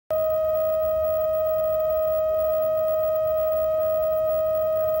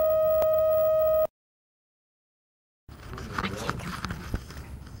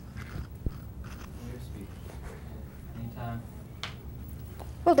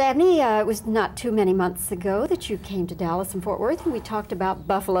Well, Dabney, it was not too many months ago that you came to Dallas and Fort Worth, and we talked about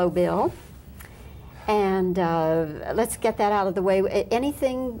Buffalo Bill. And let's get that out of the way.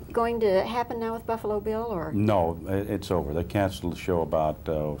 Anything going to happen now with Buffalo Bill, or? No, it's over. They canceled the show about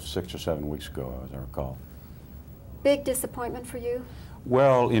 6 or 7 weeks ago, as I recall. Big disappointment for you?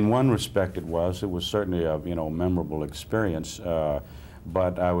 Well, in one respect it was. It was certainly a memorable experience.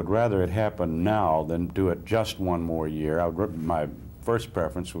 But I would rather it happen now than do it just one more year. My first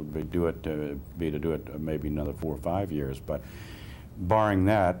preference would be to do it maybe another 4 or 5 years. But barring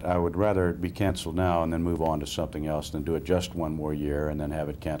that, I would rather it be canceled now and then move on to something else than do it just one more year and then have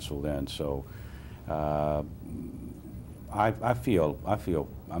it canceled then. So I feel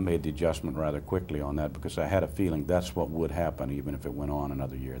I made the adjustment rather quickly on that because I had a feeling that's what would happen even if it went on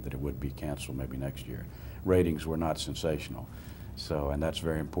another year, that it would be canceled maybe next year. Ratings were not sensational. So, and that's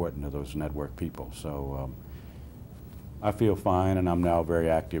very important to those network people. So I feel fine, and I'm now very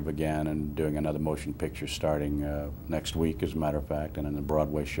active again and doing another motion picture starting next week, as a matter of fact, and in the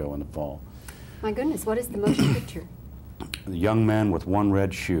Broadway show in the fall. My goodness, what is the motion picture? The Young Man with One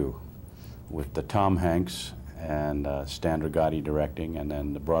Red Shoe, with the Tom Hanks and Stan Rigotti directing, and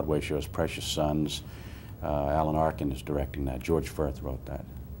then the Broadway show is Precious Sons. Alan Arkin is directing that. George Firth wrote that.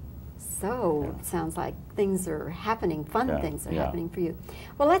 So, Yeah. it sounds like things are happening, fun Yeah, things are yeah. happening for you.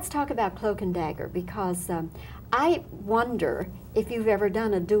 Well, let's talk about Cloak and Dagger, because I wonder if you've ever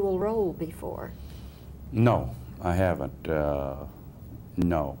done a dual role before. No, I haven't.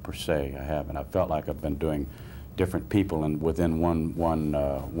 No, per se, I haven't. I felt like I've been doing different people and within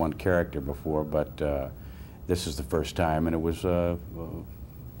one character before, but this is the first time, and it was a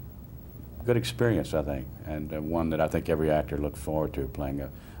good experience, I think, and one that I think every actor looks forward to, playing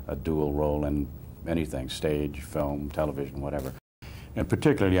a dual role in anything, stage, film, television, whatever. And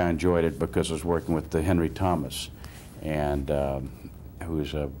particularly I enjoyed it because I was working with Henry Thomas, and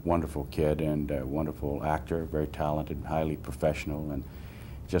who's a wonderful kid and a wonderful actor, very talented, highly professional, and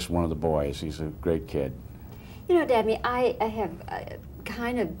just one of the boys. He's a great kid. You know, Dabney, I have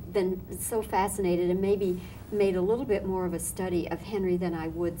kind of been so fascinated and maybe made a little bit more of a study of Henry than I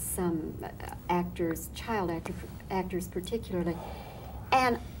would some actors, actors particularly.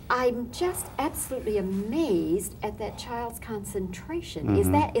 And I'm just absolutely amazed at that child's concentration.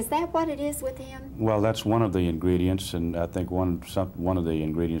 Mm-hmm. Is that what it is with him? Well, that's one of the ingredients, and I think one of the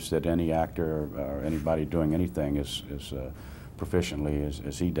ingredients that any actor or anybody doing anything is proficiently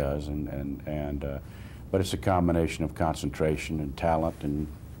as he does, but it's a combination of concentration and talent and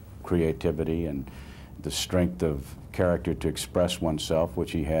creativity and the strength of character to express oneself,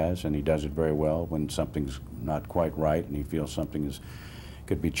 which he has, and he does it very well when something's not quite right and he feels something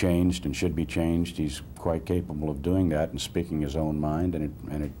could be changed and should be changed. He's quite capable of doing that and speaking his own mind, and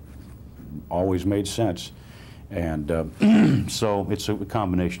it always made sense. And so it's a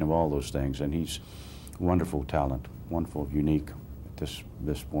combination of all those things, and he's wonderful talent, wonderful, unique at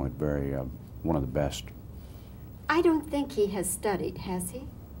this point, very one of the best. I don't think he has studied, has he?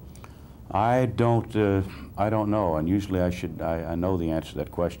 I don't know, and usually I know the answer to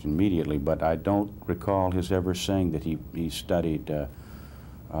that question immediately, but I don't recall his ever saying that he studied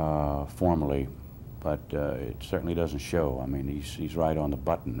formally, but it certainly doesn't show. I mean, he's right on the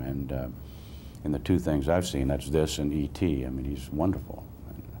button, and in the two things I've seen, that's this and E.T. I mean, he's wonderful.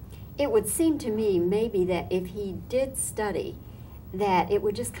 It would seem to me maybe that if he did study, that it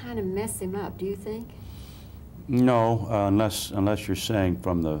would just kind of mess him up. Do you think? No, unless you're saying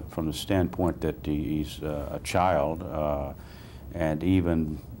from the standpoint that he's a child, and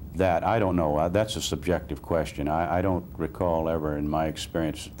even that, I don't know. That's a subjective question. I don't recall ever, in my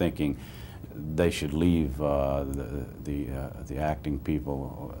experience, thinking they should leave the acting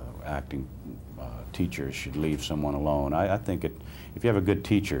people, teachers should leave someone alone. I think if you have a good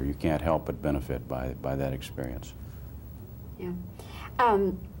teacher, you can't help but benefit by that experience. Yeah.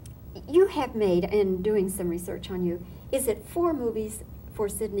 You have made, in doing some research on you, is it 4 movies for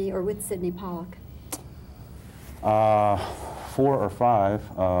Sidney or with Sidney Pollack? 4 or 5.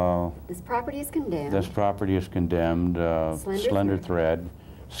 This Property is Condemned. This Property is Condemned. Slender Thread,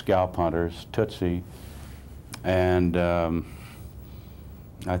 Scalp Hunters, Tootsie, and I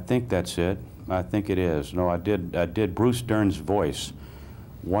think that's it. I think it is. No, I did Bruce Dern's voice,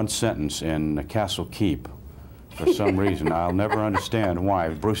 one sentence in Castle Keep. For some reason, I'll never understand why.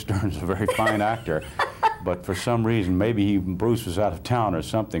 Bruce Dern's a very fine actor, but for some reason, maybe Bruce was out of town or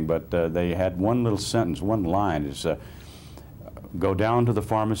something, but they had one little sentence, one line, is go down to the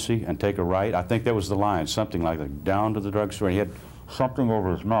pharmacy and take a right. I think that was the line, something like that, down to the drugstore. He had something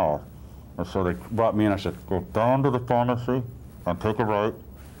over his mouth, and so they brought me in. I said, go down to the pharmacy and take a right.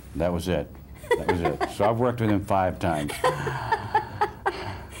 That was it. That was it. So I've worked with him 5 times.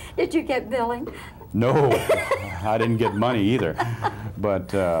 Did you get billing? No, I didn't get money either.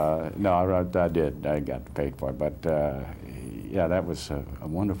 But no, I did. I got paid for it. But yeah, that was a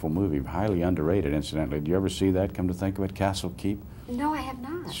wonderful movie, highly underrated, incidentally. Did you ever see that, come to think of it, Castle Keep? No, I have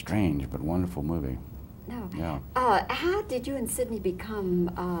not. Strange, but wonderful movie. No. Yeah. How did you and Sidney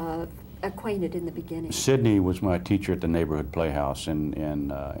become acquainted in the beginning? Sidney was my teacher at the neighborhood playhouse in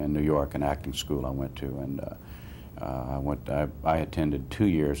New York, an acting school I went to, and I attended 2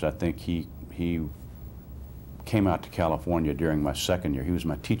 years. I think he came out to California during my second year. He was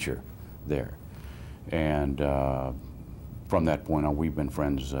my teacher there, and from that point on, we've been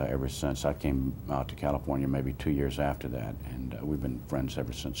friends ever since. I came out to California maybe 2 years after that, and we've been friends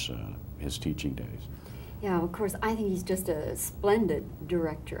ever since his teaching days. Yeah, of course, I think he's just a splendid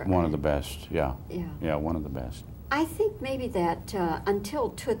director. One of the best, yeah. Yeah. Yeah, one of the best. I think maybe that until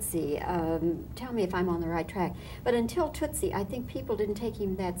Tootsie, tell me if I'm on the right track, but until Tootsie, I think people didn't take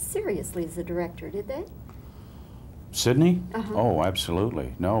him that seriously as a director, did they? Sidney? Uh-huh. Oh,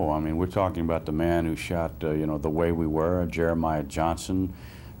 absolutely. No, I mean, we're talking about the man who shot, you know, The Way We Were, Jeremiah Johnson.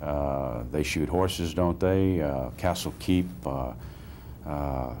 They Shoot Horses, Don't They? Castle Keep.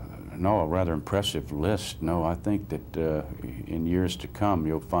 No, a rather impressive list. No, I think that in years to come,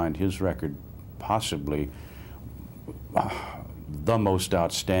 you'll find his record possibly the most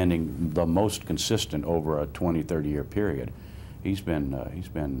outstanding, the most consistent over a 20, 30-year period. He's been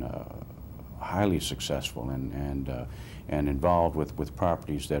highly successful and involved with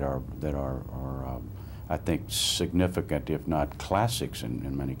properties that are I think significant, if not classics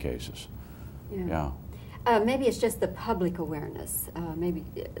in many cases. Yeah. Maybe it's just the public awareness. Maybe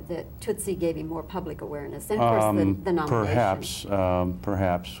that Tootsie gave him more public awareness, and of course the nomination.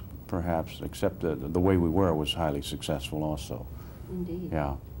 Perhaps. Except the Way We Were was highly successful also. Indeed.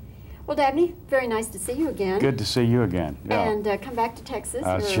 Yeah. Well, Dabney, very nice to see you again. Good to see you again. Yeah. And come back to Texas,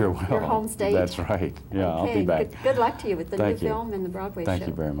 sure will. your home state. That's right. Yeah, okay. I'll be back. Good luck to you with the Thank new you. film and the Broadway show. Thank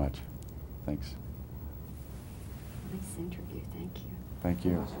you very much. Thanks. Nice interview. Thank you. Thank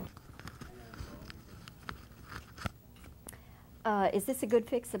you. Is this a good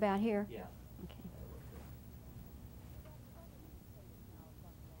fix about here? Yeah. Okay.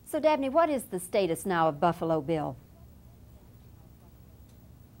 So, Dabney, what is the status now of Buffalo Bill?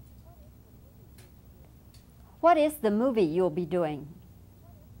 What is the movie you'll be doing?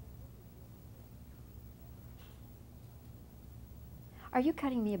 Are you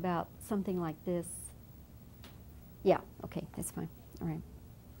cutting me about something like this? Yeah, okay, that's fine. All right.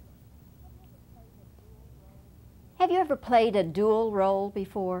 Have you ever played a dual role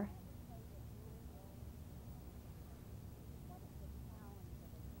before?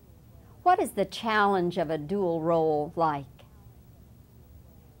 What is the challenge of a dual role like?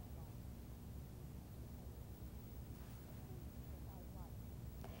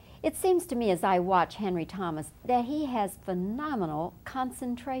 It seems to me as I watch Henry Thomas that he has phenomenal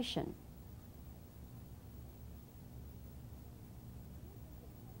concentration.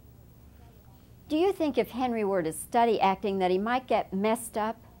 Do you think if Henry were to study acting that he might get messed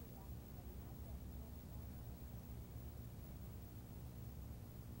up?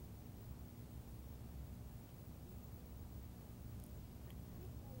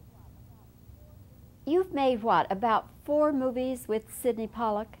 You've made what, about 4 movies with Sidney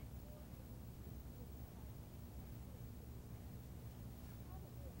Pollack?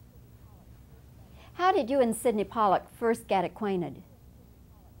 How did you and Sidney Pollack first get acquainted?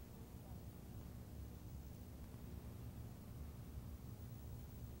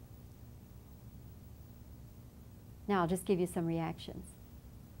 Now I'll just give you some reactions.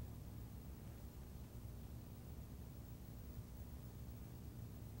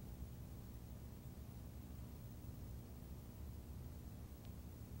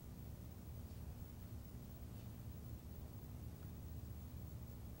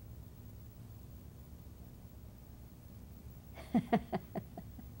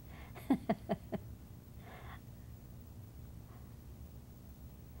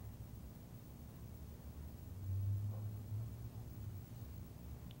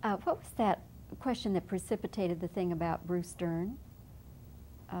 What was that question that precipitated the thing about Bruce Dern?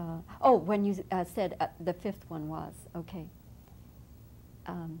 Oh, when you said the 5th one was, okay.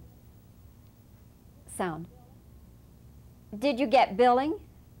 Sound. Did you get billing?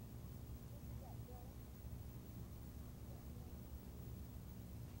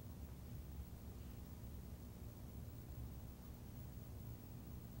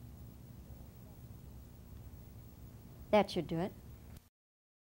 That should do it.